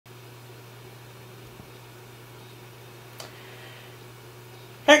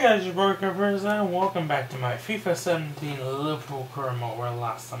Hey guys, your boy Clippers, and welcome back to my FIFA 17 Liverpool career mode, where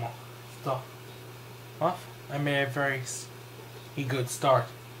last time I made a very good start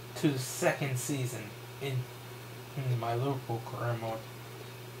to the second season in my Liverpool career mode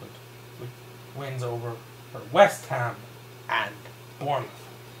with wins over West Ham and Bournemouth.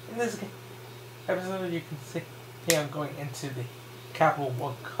 In this episode, you can see I'm going into the Capital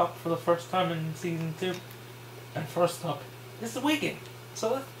World Cup for the first time in season 2, and first up is the weekend.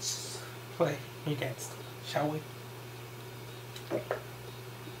 So let's play against, shall we?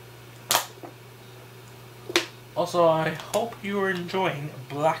 Also, I hope you are enjoying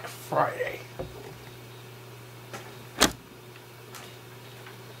Black Friday.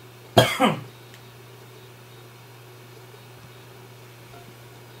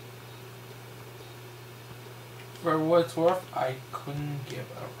 For what it's worth, I couldn't give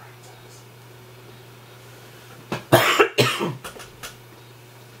a rat's ass.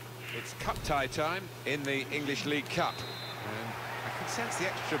 It's cup tie time in the English League Cup, and I can sense the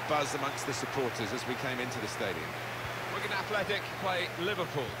extra buzz amongst the supporters as we came into the stadium. Wigan Athletic play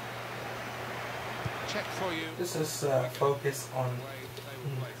Liverpool. Check for you. This is focus on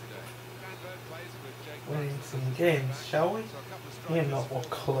winning some games, shall we? You know what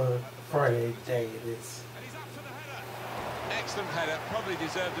colour Friday day it is. Excellent header, probably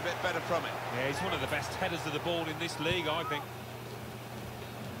deserved a bit better from it. Yeah, he's one of the best headers of the ball in this league, I think.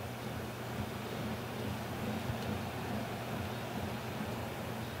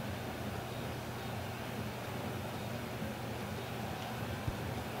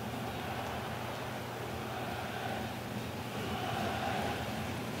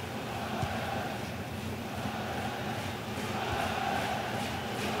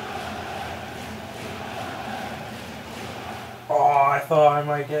 Oh, I thought I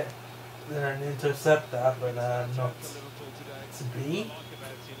might get an intercept that, but not to be.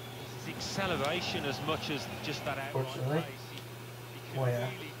 His acceleration as much as just that outline Fortunately. pace. He Oh, can yeah.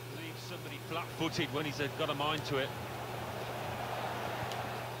 really leave somebody flat-footed when he's got a mind to it.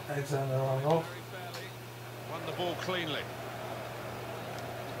 Alexander-Arnold. Won the ball cleanly.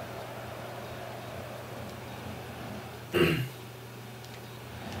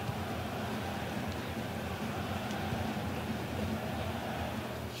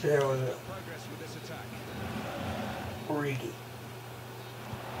 Share with it. Progress with this attack. Origi.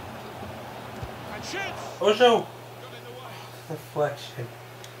 And shoots! Ojo! Got in the way. Deflection.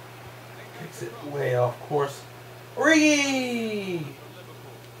 Kicks it way off course. Origi!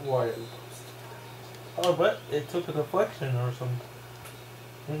 Why? Oh, but it took a deflection or something.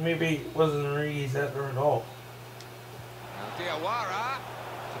 Maybe it wasn't Origi's header at all. Diawara.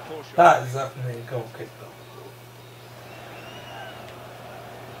 That is definitely a goal kick though.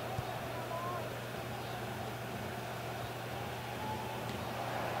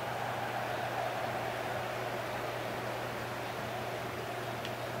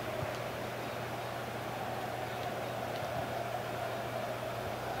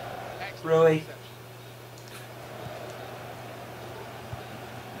 Really?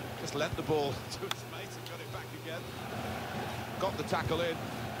 Just lent the ball to its mate and got it back again. Got the tackle in.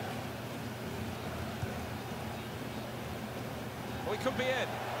 Oh, he could be in.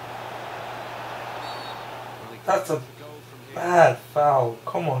 That's a bad foul.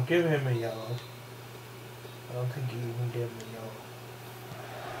 Come on, give him a yellow. I don't think you even give him a yellow.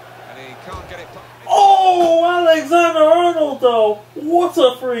 And he can't get it. Oh, Alexander-Arnold though! What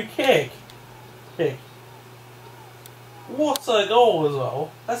a free kick! What a goal as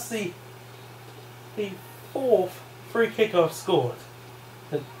well. That's the fourth free kick I've scored.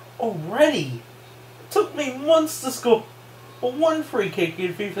 And already! It took me months to score one free kick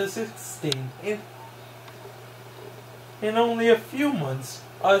in FIFA 16. In only a few months,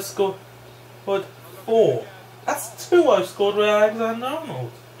 I've scored 4. That's 2 I've scored with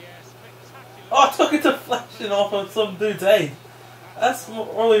Alexander-Arnold. Oh, I took a deflection off of some dude's head. That's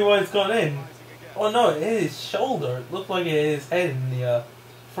really why it's gone in. Oh no, it hit his shoulder. It looked like it hit his head in the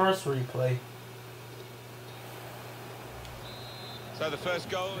first replay. So the first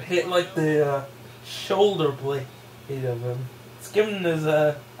goal It hit like the shoulder blade of him. It's given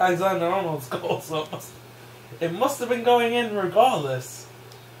as Alexander-Arnold's goal, so it must have been going in regardless.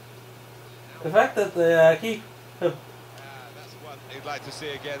 The fact that the keeper that's one he'd like to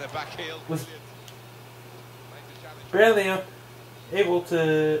see again, a back heel. was barely unable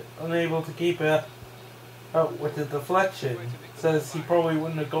to keep it out with the deflection. Says he probably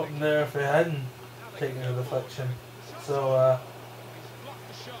wouldn't have gotten there if it hadn't taken a deflection. So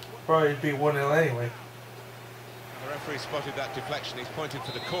probably be 1-0 anyway. The referee spotted that deflection. He's pointed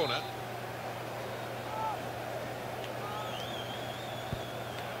for the corner.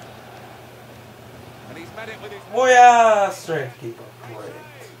 And he's met it with his... Oh yeah, straight keeper. Brilliant.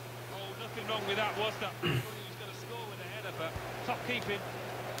 Oh, nothing wrong with that, was that? He was going to score with a header, but top keeping.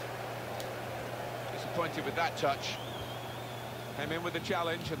 Disappointed with that touch. Came in with the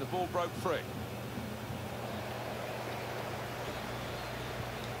challenge and the ball broke free.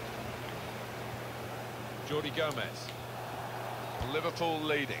 Jordi Gomez. Liverpool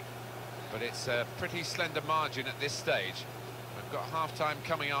leading, but it's a pretty slender margin at this stage. We've got half-time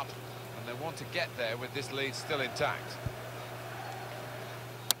coming up, and they want to get there with this lead still intact.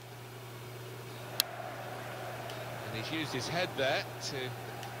 And he's used his head there to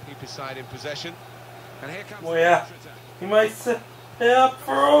keep his side in possession. And here comes Oh yeah, he might set it up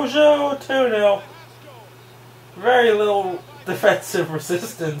for Ojo 2-0. Very little defensive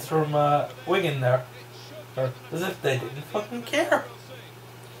resistance from Wigan there. Or as if they didn't fucking care.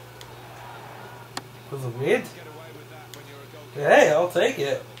 Was it weird? Hey, I'll take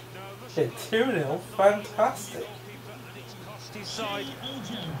it. Hit 2-0, fantastic.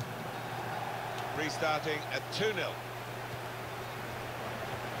 Restarting at 2-0.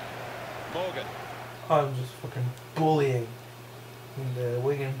 Morgan. I'm just fucking bullying the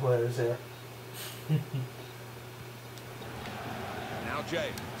Wigan players here. Now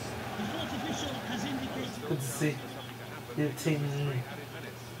James. Good to see your team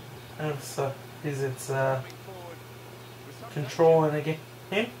controlling a game.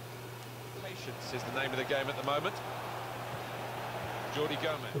 Patience is the name of the game at the moment. Jordi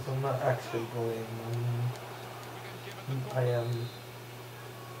Gomez. Because I'm not actually bullying. I am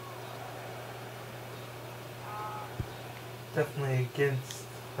definitely against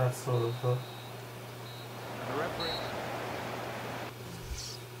that sort of The referee.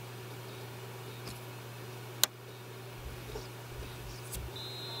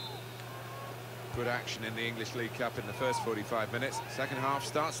 Good action in the English League Cup in the first 45 minutes. Second half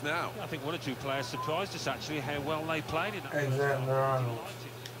starts now. I think one or two players surprised us actually how well they played in that. Alexander Arnold.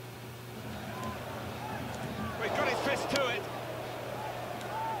 He's got his fist to it.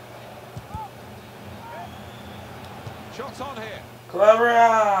 Shots on here.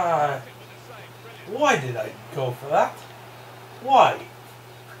 Clever! Why did I go for that? Why?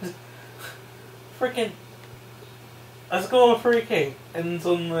 Freaking. I score a free kick and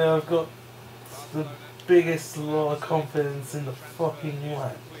suddenly I've got the biggest lot of confidence in the fucking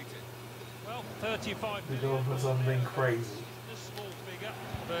land. Well, 35 to go for something crazy. Small figure,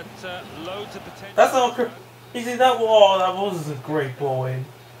 but loads of potential. That's not. You see that wall? That was a great ball in.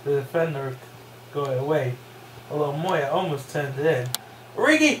 The defender got it away. Although Moya almost turned it in.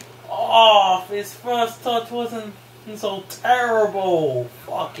 Origi off. His first touch wasn't so terrible.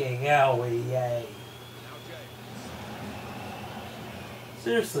 Fucking hell, yay!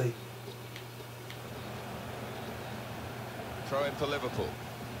 Seriously. Throw in for Liverpool.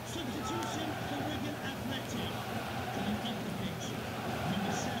 Substitution for Wigan Athletic. Coming off the pitch,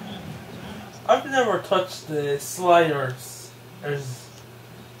 number 7. I've never touched the sliders,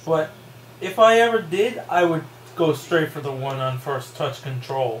 but if I ever did, I would go straight for the one on first touch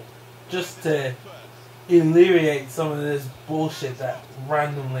control, just to alleviate some of this bullshit that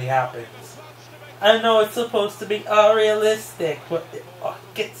randomly happens. I know it's supposed to be unrealistic, but it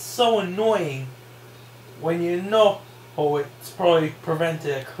gets so annoying when you know, oh, it's probably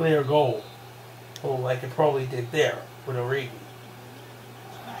prevented a clear goal. Oh, like it probably did there with Origi.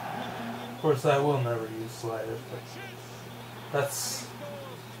 Of course, I will never use sliders, but that's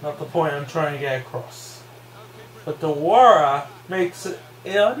not the point I'm trying to get across. But the Wara makes it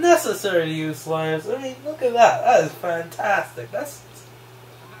unnecessary to use sliders. I mean, look at that. That is fantastic.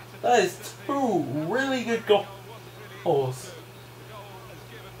 That is two really good goals.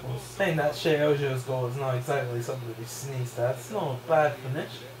 Well, saying that Shea Ojo's goal is not exactly something to be sneezed at. It's not a bad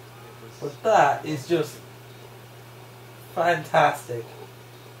finish. But that is just fantastic.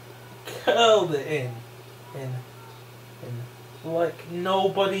 Curled it in like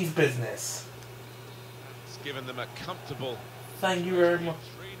nobody's business. It's given them a comfortable. Thank you very much.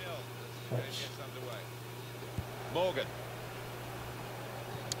 3-0. Morgan.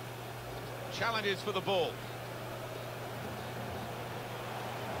 Challenges for the ball.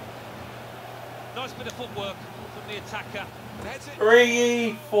 Nice bit of footwork from the attacker.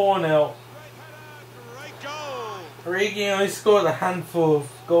 Origi 4-0. Great goal. Origi only scored a handful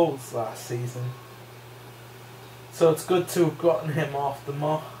of goals last season, so it's good to have gotten him off the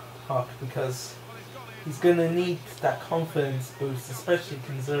mark because he's going to need that confidence boost, especially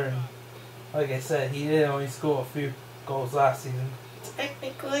considering, like I said, he did only score a few goals last season.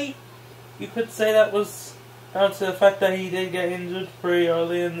 Technically, you could say that was down to the fact that he did get injured pretty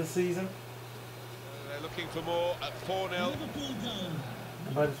early in the season. They're looking for more at 4-0.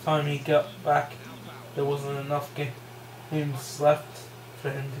 And by the time he got back there wasn't enough games left for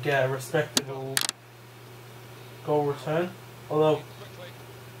him to get a respectable goal return. Although,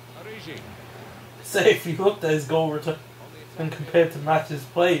 say if you looked at his goal return and compared to matches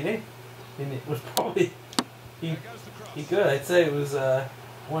played, and it was probably he good. I'd say it was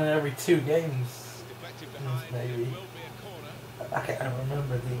one every 2 games, maybe. I can't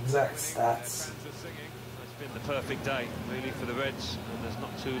remember the exact stats. It's been the perfect day, really, for the Reds, and there's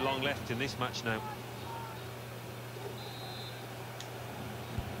not too long left in this match now.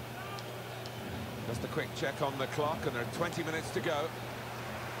 Just a quick check on the clock, and there are 20 minutes to go.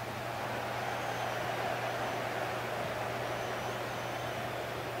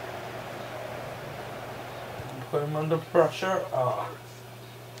 Put him under pressure. Well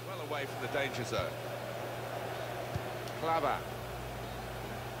away from the danger zone. Klaba.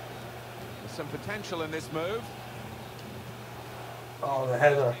 There's some potential in this move. Oh, the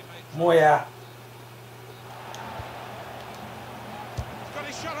header. Moya. He's got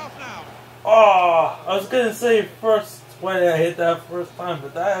his shot off now. Oh, I was going to say first when I hit that first time,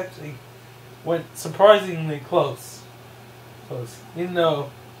 but that actually went surprisingly close. You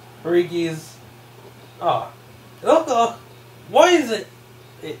know, Origi's... Oh. Look, why is it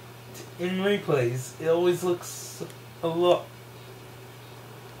in replays, it always looks a lot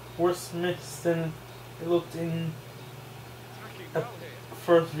worse mixed than it looked in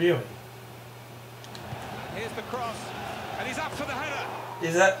first viewing. Here's the cross, and he's up for the header.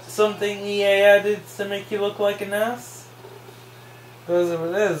 Is that something EA added to make you look like an ass? Because if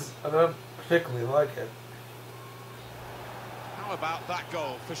it is, I don't particularly like it. How about that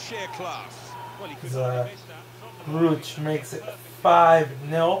goal for sheer class? Well, he could have missed that. Bruch makes it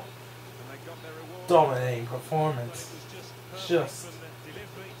 5-0. Dominating performance. Just from the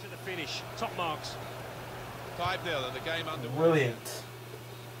delivery to the finish. Top marks. 5-0 and the game underway. brilliant.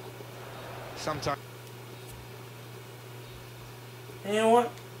 Sometimes. And you know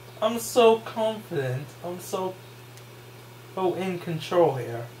what? I'm so confident. I'm so in control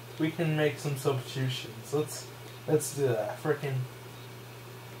here. We can make some substitutions. Let's do that. Freaking.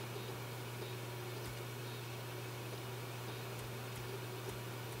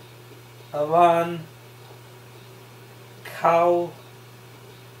 Alan, Cal,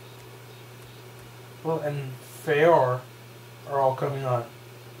 and Feor are all coming on.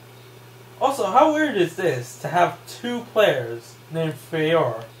 Also, how weird is this to have 2 players named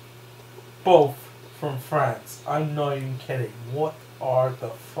Feor, both from France? I'm not even kidding. What are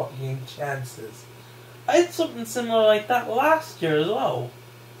the fucking chances? I had something similar like that last year as well.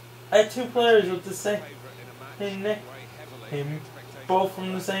 I had 2 players with the same name, both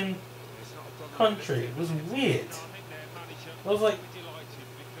from the same country. It was weird. I was like,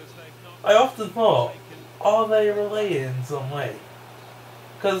 I often thought, are they related in some way?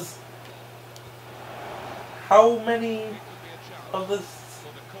 Because how many of this?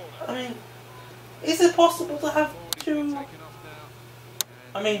 I mean, is it possible to have 2?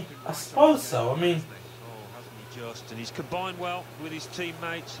 I mean, I suppose so. I mean, And he's combined well with his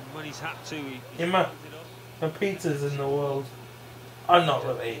teammates, and when he's had to, he's my pizzas in the world. I'm not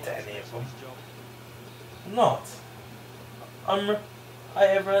related to any of them. Not. I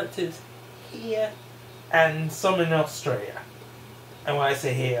have relatives here and some in Australia. And when I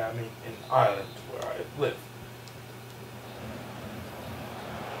say here, I mean in Ireland, where I live.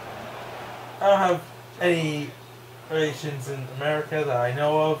 I don't have any relations in America that I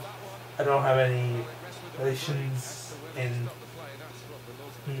know of. I don't have any relations in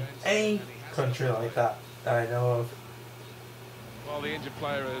any country like that I know of. Well, the injured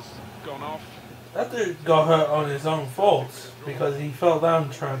player has gone off. That dude got hurt on his own fault because he fell down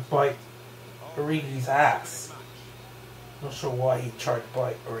trying to bite Origi's ass. Not sure why he tried to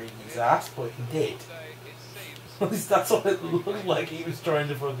bite Origi's ass, but he did. At least that's what it looked like he was trying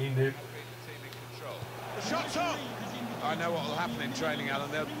to fucking do. The shot's on! I know what will happen in training,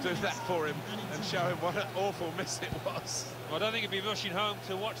 Alan. They'll do that for him and show him what an awful miss it was. Well, I don't think he'll be rushing home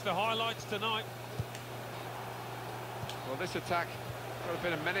to watch the highlights tonight. Well, this attack got a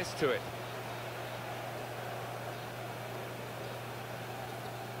bit of menace to it.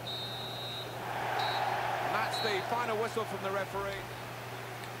 And that's the final whistle from the referee.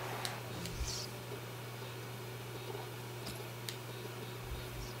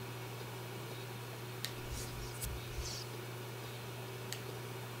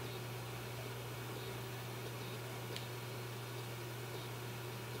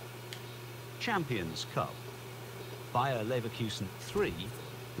 Champions Cup. Bayer Leverkusen 3,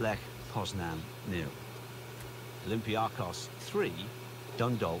 Lech Poznan 0. Olympiacos 3,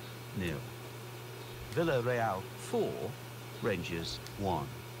 Dundalk 0. Villarreal 4, Rangers 1.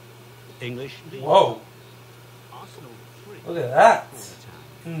 English League. Whoa, Arsenal 3. look at that. Forward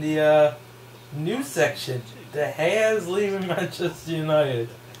Town. In the news section, De Gea is leaving Manchester United.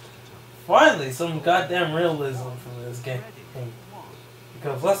 Finally, some goddamn realism from this game.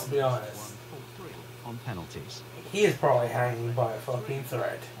 Because let's be honest, On penalties. he is probably hanging by a fucking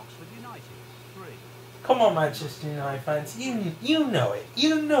thread. Oxford United 3. Come on, Manchester United fans, you know it.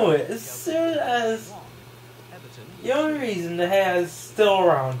 You know it. As soon as 1. Everton. the only reason De Gea is still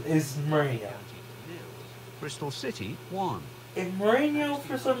around is Mourinho. 0. Bristol City 1. If Mourinho,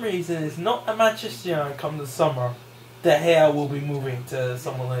 for some reason, is not at Manchester United come the summer, De Gea will be moving to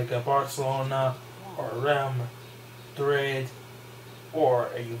someone like a Barcelona or a Real Madrid or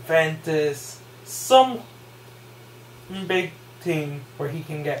a Juventus, some big team where he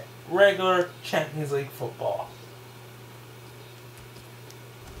can get regular Champions League football.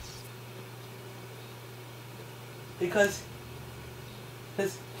 Because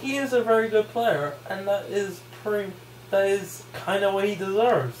he is a very good player, and that is kind of what he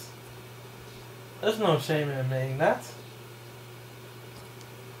deserves. There's no shame in admitting that.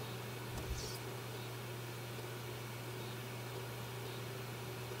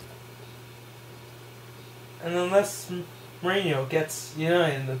 And unless Mourinho gets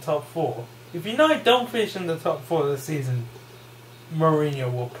United in the top 4, if United don't finish in the top 4 this season,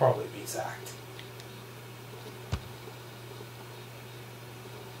 Mourinho will probably be sacked.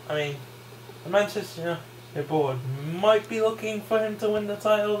 I mean, the Manchester United board might be looking for him to win the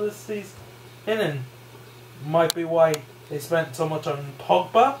title this season, and might be why they spent so much on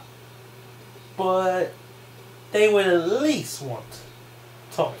Pogba, but they would at least want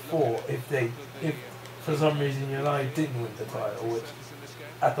top 4 if for some reason United didn't win the title, which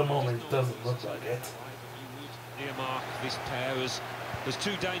at the moment doesn't look like it. Earmark this pair as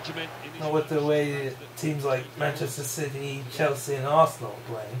two danger men. Now with the way teams like Manchester City, Chelsea and Arsenal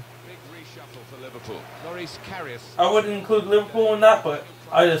are playing, Big reshuffle for Liverpool. Loris Karius. I wouldn't include Liverpool in that, but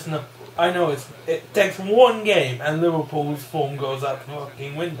I know it takes one game and Liverpool's form goes out the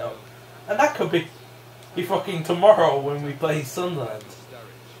fucking window. And that could be fucking tomorrow when we play Sunderland.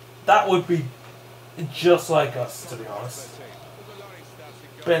 That would be just like us, to be honest.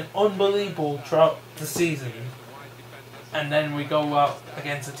 Been unbelievable throughout the season, and then we go out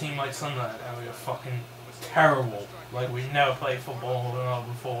against a team like Sunderland and we're fucking terrible. Like we never played football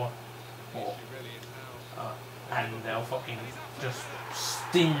before. And they'll fucking just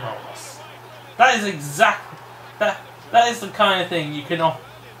steamroll us. That is exactly that is the kind of thing you cannot.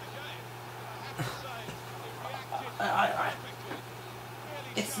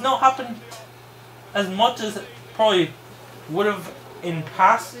 It's not happened as much as it probably would have in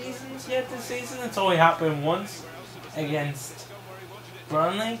past seasons yet this season. It's only happened once against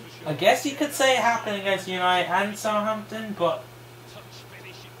Burnley. I guess you could say it happened against United and Southampton, but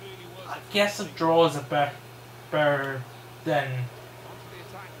I guess a draw is better than.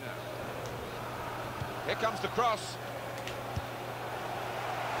 Here comes the cross.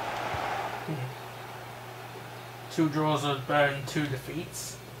 2 draws are better than 2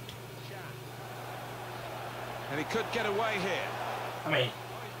 defeats. And he could get away here. I mean,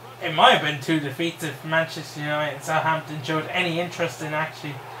 it might have been 2 defeats if Manchester United and Southampton showed any interest in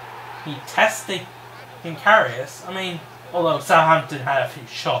actually testing Karius. I mean, although Southampton had a few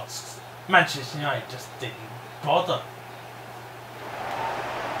shots, Manchester United just didn't bother.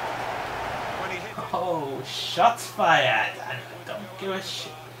 Oh, shots fired! And I don't give a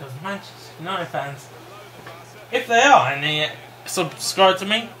shit because Manchester United fans, if they are and they subscribe to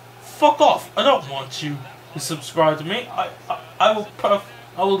me, fuck off! I don't want you to subscribe to me. I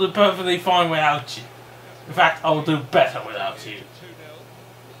will do perfectly fine without you. In fact, I will do better without you.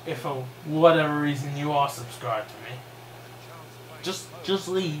 If for whatever reason you are subscribed to me, just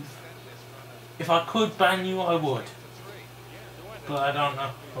leave. If I could ban you, I would. But I don't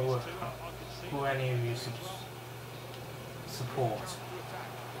know who any of you support.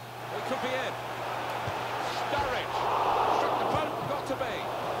 It could be in. Sturridge. Struck the post, got to be.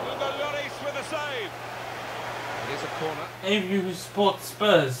 Hugo Lloris with a save. It is a corner. Any of you who support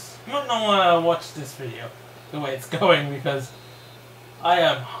Spurs, you might not want to watch this video the way it's going because I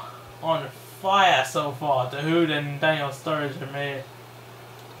am on fire so far. The Hood and Daniel Sturridge have made it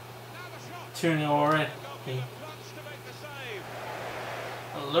 2-0 already.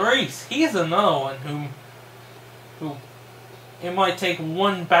 Lloris, he's another one who it might take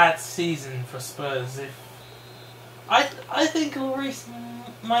one bad season for Spurs if I think Lloris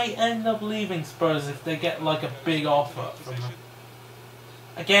might end up leaving Spurs if they get like a big offer from him.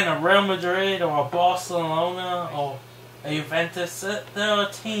 Again, a Real Madrid or a Barcelona or a Juventus. There are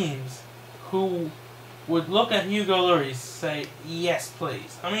teams who would look at Hugo Lloris and say, yes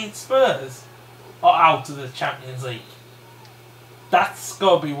please. I mean, Spurs are out of the Champions League. That's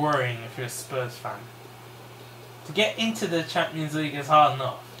got to be worrying if you're a Spurs fan. To get into the Champions League is hard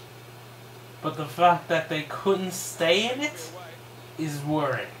enough. But the fact that they couldn't stay in it is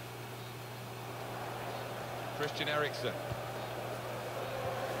worrying. Christian Eriksen.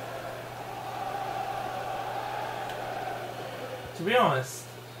 To be honest,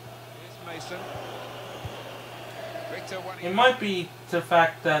 Here's Mason. Victor it might be the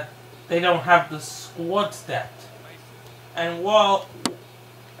fact that they don't have the squad depth. And while...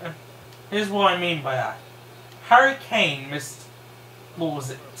 here's what I mean by that. Harry Kane missed, what was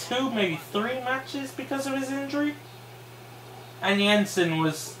it, 2, maybe 3 matches because of his injury? And Jensen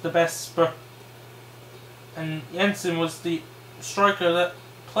was the best and Jensen was the striker that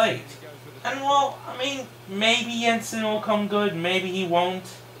played. And well, I mean, maybe Jensen will come good, maybe he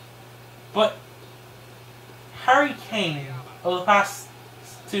won't. But Harry Kane, over the past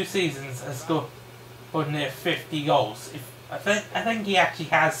 2 seasons, has scored near 50 goals. I think he actually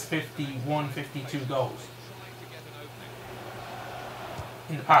has 51, 52 goals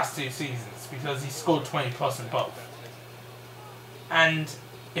in the past 2 seasons, because he scored 20 plus in both. And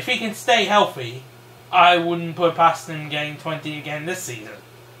if he can stay healthy, I wouldn't put past him getting 20 again this season,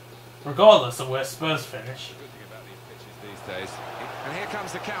 regardless of where Spurs finish. these days. And here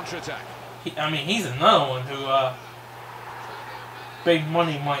comes the counter-attack. I mean, he's another one who big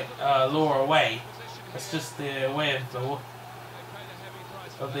money might lure away. It's just the way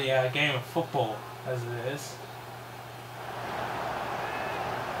of the game of football as it is.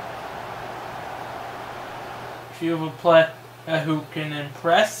 If you have a player who can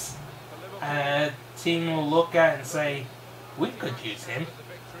impress, a team will look at and say, we could use him.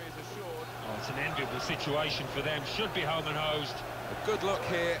 Oh, it's an enviable situation for them. Should be home and hosed. A good look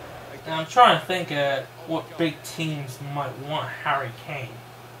here. And I'm trying to think what big teams might want Harry Kane.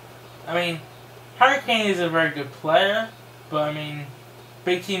 I mean, Harry Kane is a very good player, but I mean,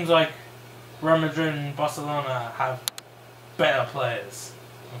 big teams like Real Madrid and Barcelona have better players,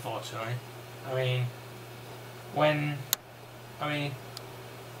 unfortunately.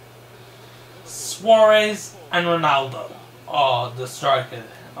 Suarez and Ronaldo are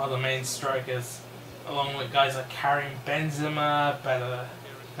the main strikers, along with guys like Karim Benzema, better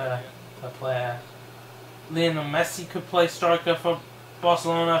player. Lionel Messi could play striker for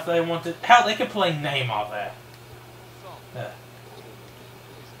Barcelona if they wanted. Hell, they could play Neymar there. Yeah.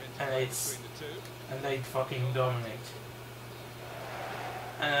 And they'd fucking dominate.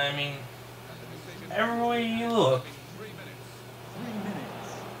 And I mean, everywhere you look,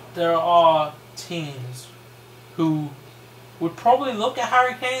 there are teams who would probably look at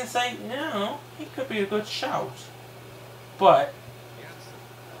Harry Kane and say, you know, he could be a good shout. But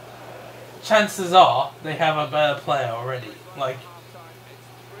chances are they have a better player already. Like,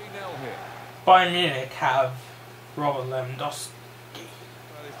 Bayern Munich have Robert Lewandowski.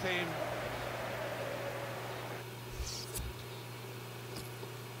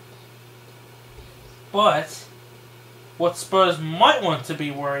 But what Spurs might want to be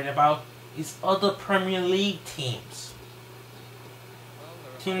worried about is other Premier League teams.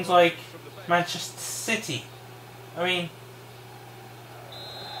 Teams like Manchester City. I mean,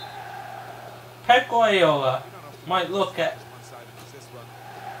 Pep Guardiola might look at...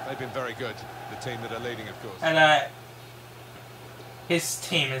 They've been very good, the team that are leading, of course. And his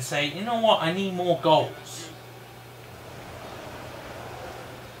team and say, you know what, I need more goals.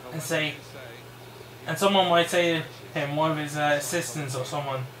 And someone might say to him, one of his assistants or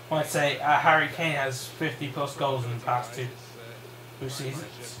someone might say, Harry Kane has 50 plus goals in the past two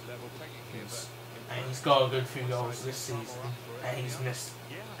seasons. And he's got a good few goals this season. And he has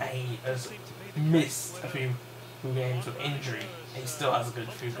missed a few games with injury. And he still has a good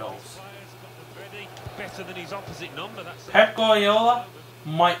few goals. Better than his opposite number. Pep Guardiola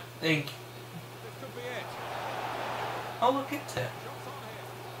might think, I'll look into it.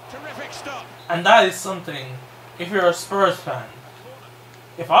 Terrific stop. And that is something, if you're a Spurs fan,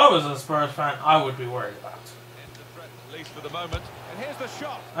 if I was a Spurs fan, I would be worried about. At least for the moment. And here's the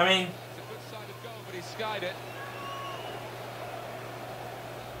shot. I mean, It's a good side of goal, but he skied it.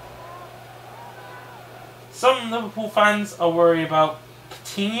 some Liverpool fans are worried about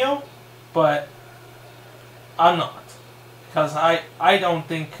Coutinho, but I'm not. Because I don't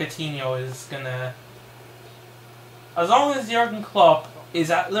think Coutinho is gonna... As long as Jurgen Klopp is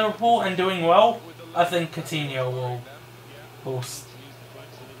at Liverpool and doing well, I think Coutinho will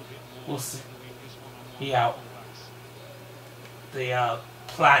see out the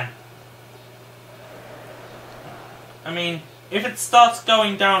plan. I mean, if it starts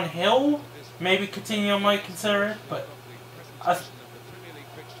going downhill, maybe Coutinho might consider it, but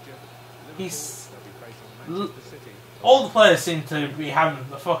he's all the players seem to be having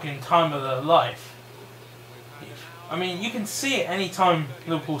the fucking time of their life. I mean, you can see it any time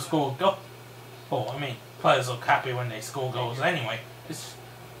Liverpool score a goal. Well, I mean, players look happy when they score goals anyway.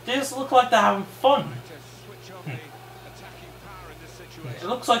 They just look like they're having fun. It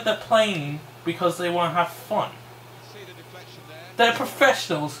looks like they're playing because they want to have fun. They're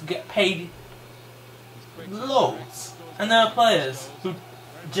professionals who get paid loads. And there are players who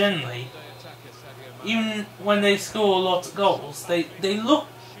generally, even when they score lots of goals, they look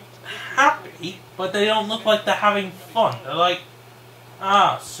happy, but they don't look like they're having fun. They're like,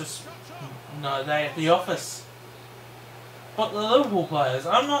 it's just another day at the office. But the Liverpool players,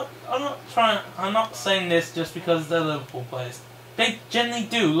 I'm not saying this just because they're Liverpool players. They generally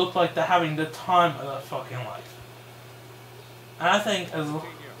do look like they're having the time of their fucking life. And I think as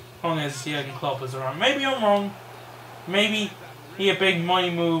long as Jurgen Klopp is around, maybe I'm wrong, maybe a big money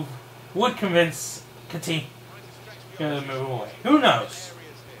move would convince Coutinho to move away. Who knows?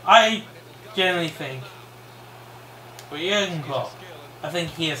 I generally think, with Jurgen Klopp, I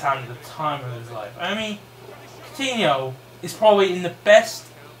think he is having the time of his life. I mean, Coutinho is probably in the best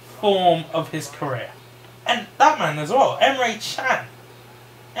form of his career. And that man as well, Emre Can.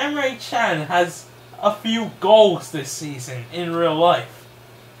 Emre Can has a few goals this season in real life.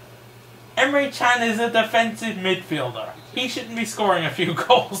 Emre Can is a defensive midfielder. He shouldn't be scoring a few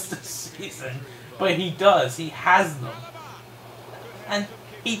goals this season, but he does. He has them. And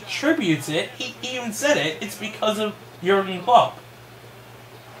he attributes it, he even said it, it's because of Jurgen Klopp.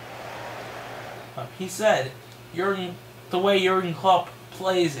 He said the way Jurgen Klopp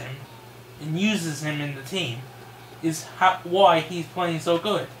plays him and uses him in the team is why he's playing so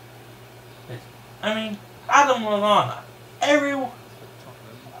good. I mean, Adam Lallana,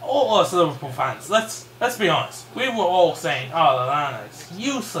 all us Liverpool fans, let's be honest, we were all saying, Lallana is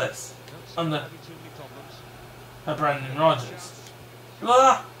useless under Brendan Rodgers. We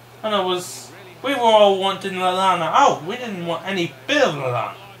were all wanting Lallana out. We didn't want any bit of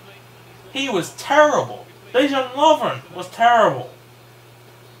Lallana. He was terrible. Dejan Lovren was terrible.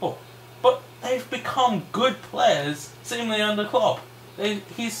 But they've become good players, seemingly under Klopp.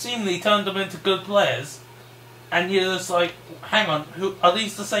 He's seemingly turned them into good players. And you're just like, hang on, are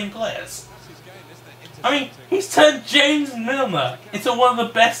these the same players? I mean, he's turned James Milner into one of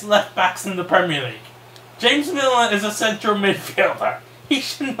the best left-backs in the Premier League. James Milner is a central midfielder. He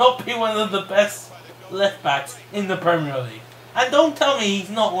should not be one of the best left-backs in the Premier League. And don't tell me he's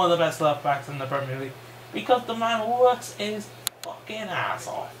not one of the best left-backs in the Premier League, because the man works his fucking ass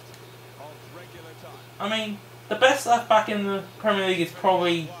off. I mean, the best left-back in the Premier League is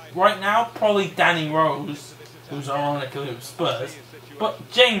probably, right now, Danny Rose, who's ironically with Spurs,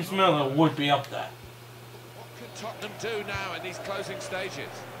 but James Milner would be up there. What can Tottenham do now in these closing stages?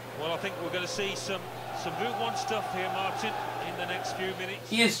 Well, I think we're going to see some Route 1 stuff here, Martin, in the next few minutes.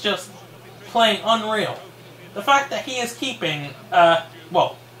 He is just playing unreal. The fact that he is keeping,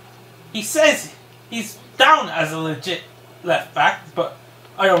 he says he's down as a legit left back, but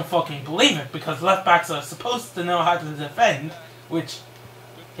I don't fucking believe it, because left backs are supposed to know how to defend, which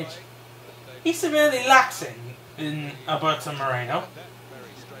he severely lacks in Alberto Moreno.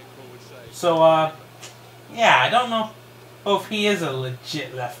 So, yeah, I don't know if he is a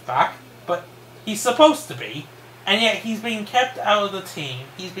legit left back, but he's supposed to be, and yet he's been kept out of the team.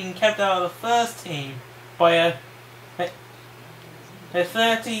 He's been kept out of the first team by a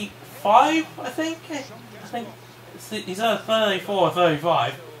 35, I think he's a 34 or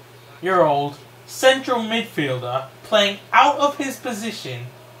 35-year-old central midfielder playing out of his position,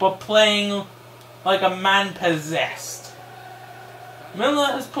 but playing like a man possessed.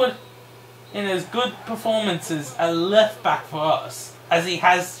 Milner has put in as good performances at left back for us as he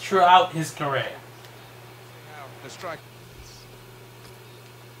has throughout his career.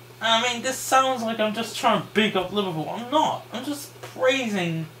 I mean, this sounds like I'm just trying to big up Liverpool. I'm not. I'm just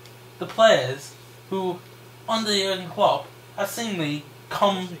praising the players who, under Jurgen Klopp, have seemingly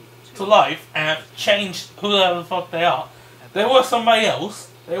come to life and have changed whoever the fuck they are. They were somebody else.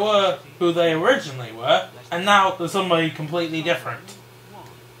 They were who they originally were, and now they're somebody completely different.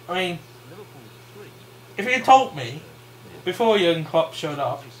 I mean, if you told me before Jurgen Klopp showed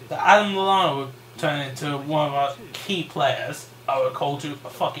up that Adam Lallana would turn into one of our key players, I would have called you a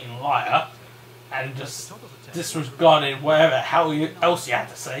fucking liar and just disregarded whatever else you had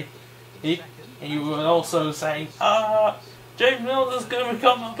to say. And you would also say, James Milner's going to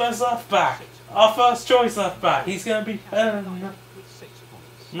become the best left back, our first choice left back. He's going to be better than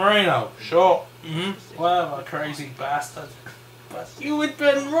Moreno. Sure, whatever, crazy bastard. But you would have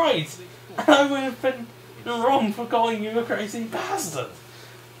been right. and I would have been wrong for calling you a crazy bastard.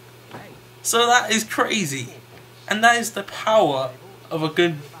 So that is crazy. And that is the power of a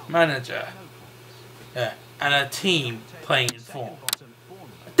good manager. Yeah, and a team playing in form.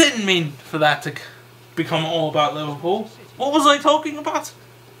 I didn't mean for that to become all about Liverpool. What was I talking about?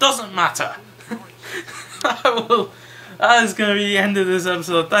 Doesn't matter. That is going to be the end of this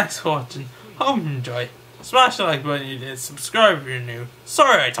episode. Thanks for watching. Hope you enjoy. Smash the like button if you did. Subscribe if you're new.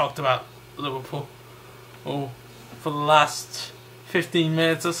 Sorry I talked about Liverpool for the last 15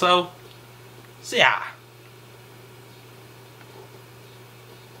 minutes or so. So yeah.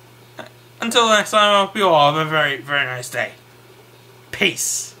 Until next time, I hope you all have a very, very nice day.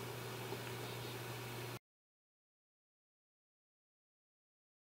 Peace.